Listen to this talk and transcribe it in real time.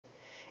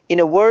In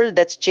a world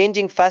that's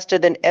changing faster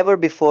than ever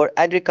before,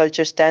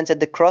 agriculture stands at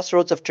the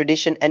crossroads of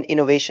tradition and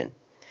innovation.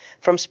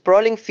 From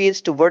sprawling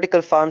fields to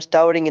vertical farms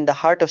towering in the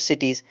heart of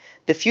cities,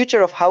 the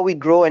future of how we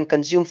grow and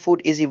consume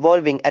food is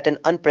evolving at an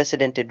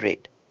unprecedented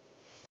rate.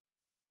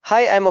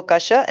 Hi, I'm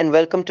Okasha and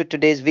welcome to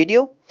today's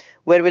video,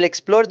 where we'll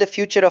explore the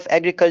future of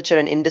agriculture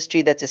and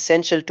industry that's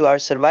essential to our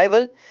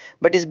survival,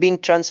 but is being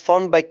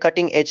transformed by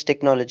cutting-edge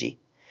technology.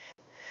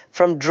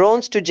 From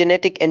drones to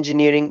genetic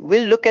engineering,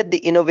 we'll look at the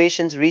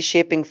innovations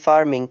reshaping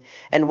farming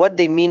and what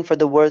they mean for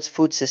the world's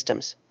food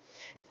systems.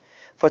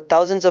 For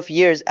thousands of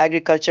years,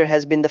 agriculture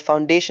has been the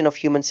foundation of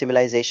human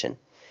civilization.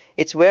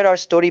 It's where our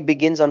story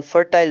begins on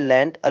fertile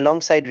land,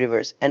 alongside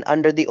rivers, and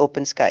under the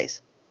open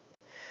skies.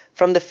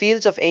 From the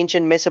fields of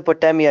ancient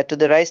Mesopotamia to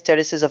the rice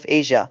terraces of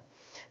Asia,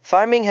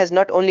 farming has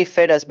not only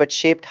fed us but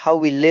shaped how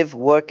we live,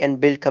 work, and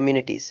build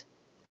communities.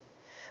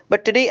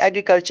 But today,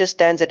 agriculture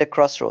stands at a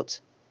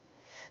crossroads.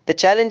 The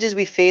challenges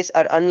we face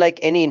are unlike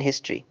any in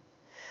history.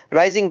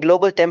 Rising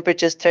global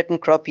temperatures threaten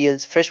crop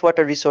yields,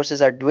 freshwater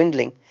resources are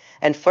dwindling,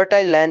 and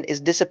fertile land is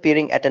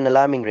disappearing at an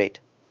alarming rate.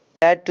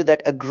 Add to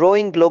that a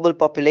growing global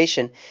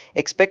population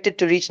expected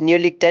to reach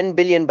nearly 10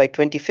 billion by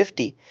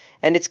 2050,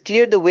 and it's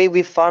clear the way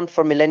we've farmed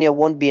for millennia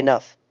won't be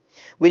enough.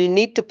 We'll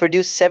need to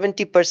produce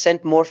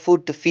 70% more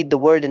food to feed the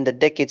world in the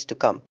decades to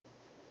come.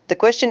 The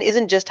question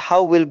isn't just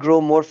how we'll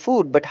grow more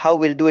food, but how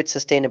we'll do it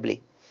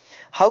sustainably.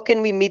 How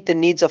can we meet the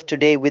needs of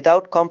today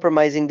without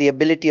compromising the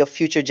ability of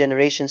future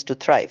generations to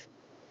thrive?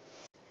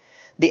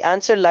 The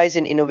answer lies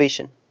in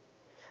innovation.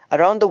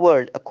 Around the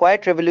world, a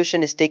quiet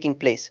revolution is taking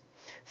place.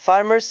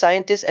 Farmers,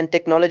 scientists, and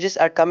technologists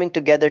are coming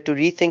together to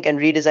rethink and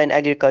redesign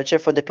agriculture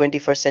for the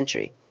 21st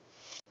century.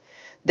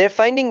 They're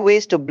finding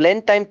ways to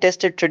blend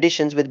time-tested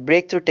traditions with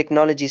breakthrough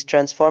technologies,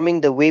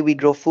 transforming the way we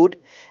grow food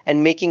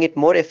and making it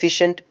more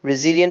efficient,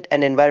 resilient,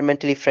 and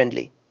environmentally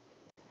friendly.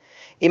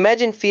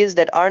 Imagine fields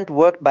that aren't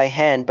worked by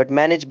hand but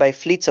managed by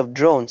fleets of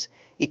drones,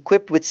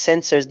 equipped with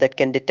sensors that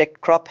can detect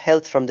crop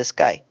health from the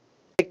sky.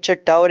 Picture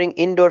towering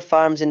indoor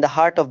farms in the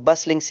heart of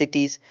bustling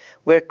cities,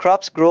 where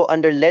crops grow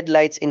under LED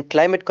lights in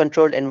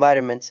climate-controlled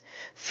environments,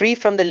 free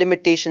from the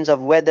limitations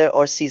of weather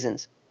or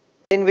seasons.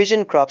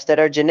 Envision crops that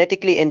are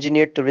genetically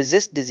engineered to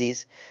resist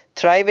disease,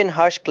 thrive in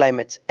harsh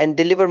climates, and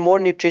deliver more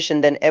nutrition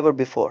than ever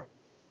before.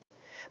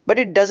 But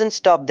it doesn't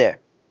stop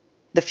there.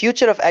 The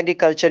future of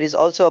agriculture is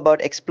also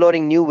about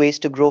exploring new ways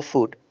to grow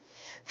food.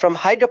 From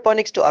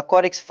hydroponics to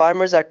aquatics,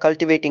 farmers are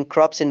cultivating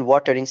crops in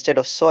water instead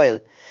of soil,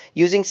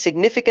 using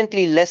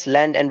significantly less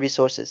land and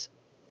resources.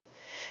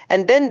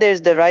 And then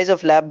there's the rise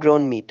of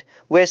lab-grown meat,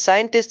 where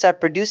scientists are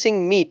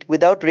producing meat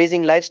without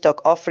raising livestock,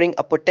 offering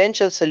a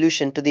potential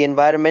solution to the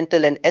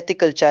environmental and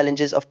ethical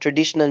challenges of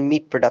traditional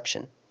meat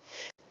production.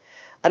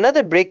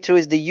 Another breakthrough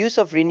is the use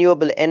of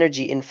renewable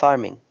energy in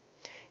farming.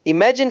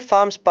 Imagine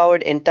farms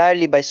powered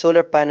entirely by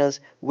solar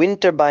panels,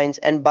 wind turbines,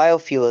 and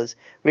biofuels,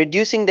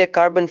 reducing their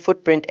carbon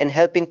footprint and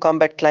helping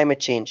combat climate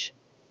change.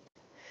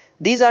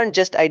 These aren't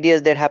just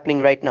ideas, they're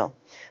happening right now.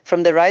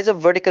 From the rise of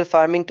vertical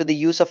farming to the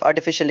use of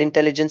artificial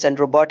intelligence and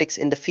robotics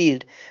in the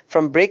field,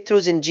 from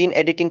breakthroughs in gene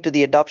editing to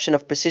the adoption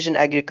of precision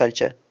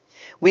agriculture,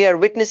 we are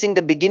witnessing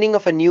the beginning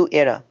of a new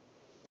era.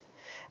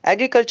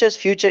 Agriculture's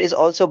future is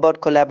also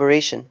about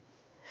collaboration.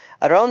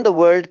 Around the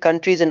world,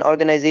 countries and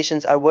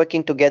organizations are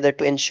working together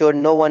to ensure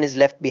no one is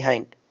left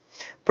behind.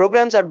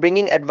 Programs are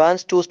bringing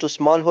advanced tools to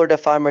smallholder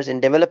farmers in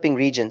developing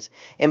regions,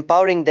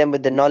 empowering them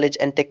with the knowledge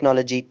and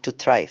technology to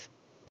thrive.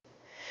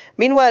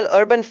 Meanwhile,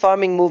 urban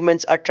farming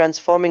movements are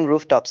transforming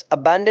rooftops,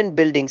 abandoned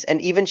buildings, and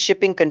even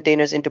shipping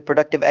containers into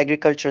productive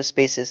agricultural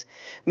spaces,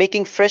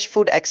 making fresh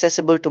food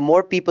accessible to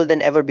more people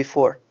than ever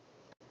before.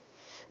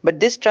 But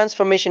this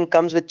transformation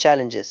comes with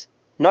challenges.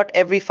 Not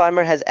every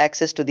farmer has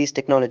access to these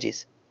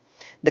technologies.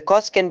 The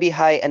costs can be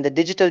high and the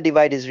digital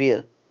divide is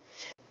real.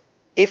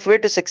 If we're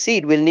to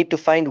succeed, we'll need to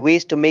find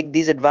ways to make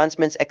these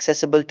advancements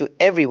accessible to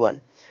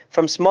everyone,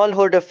 from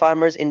smallholder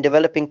farmers in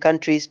developing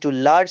countries to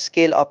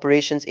large-scale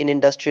operations in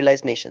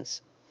industrialized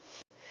nations.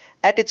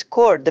 At its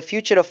core, the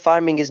future of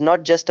farming is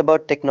not just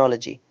about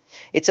technology.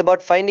 It's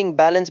about finding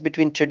balance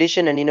between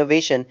tradition and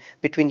innovation,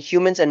 between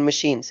humans and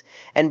machines,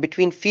 and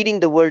between feeding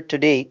the world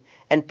today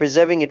and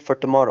preserving it for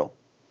tomorrow.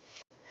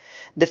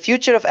 The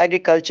future of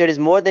agriculture is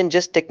more than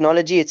just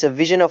technology, it's a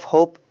vision of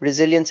hope,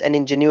 resilience, and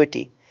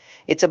ingenuity.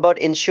 It's about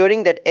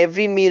ensuring that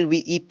every meal we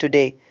eat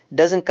today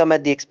doesn't come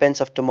at the expense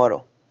of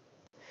tomorrow.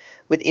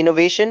 With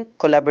innovation,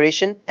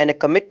 collaboration, and a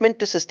commitment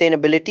to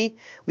sustainability,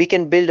 we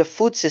can build a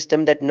food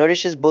system that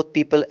nourishes both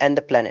people and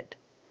the planet.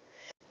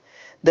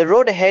 The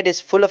road ahead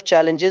is full of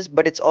challenges,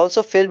 but it's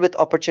also filled with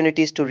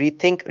opportunities to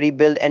rethink,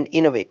 rebuild, and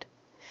innovate.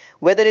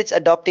 Whether it's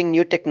adopting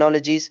new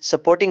technologies,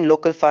 supporting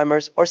local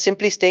farmers, or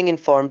simply staying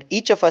informed,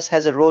 each of us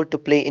has a role to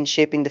play in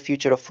shaping the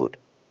future of food.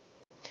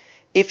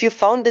 If you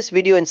found this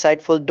video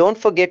insightful, don't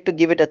forget to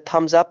give it a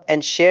thumbs up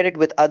and share it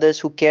with others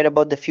who care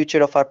about the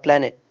future of our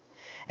planet.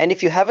 And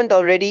if you haven't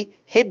already,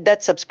 hit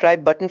that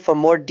subscribe button for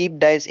more deep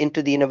dives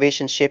into the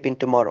innovations shaping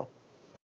tomorrow.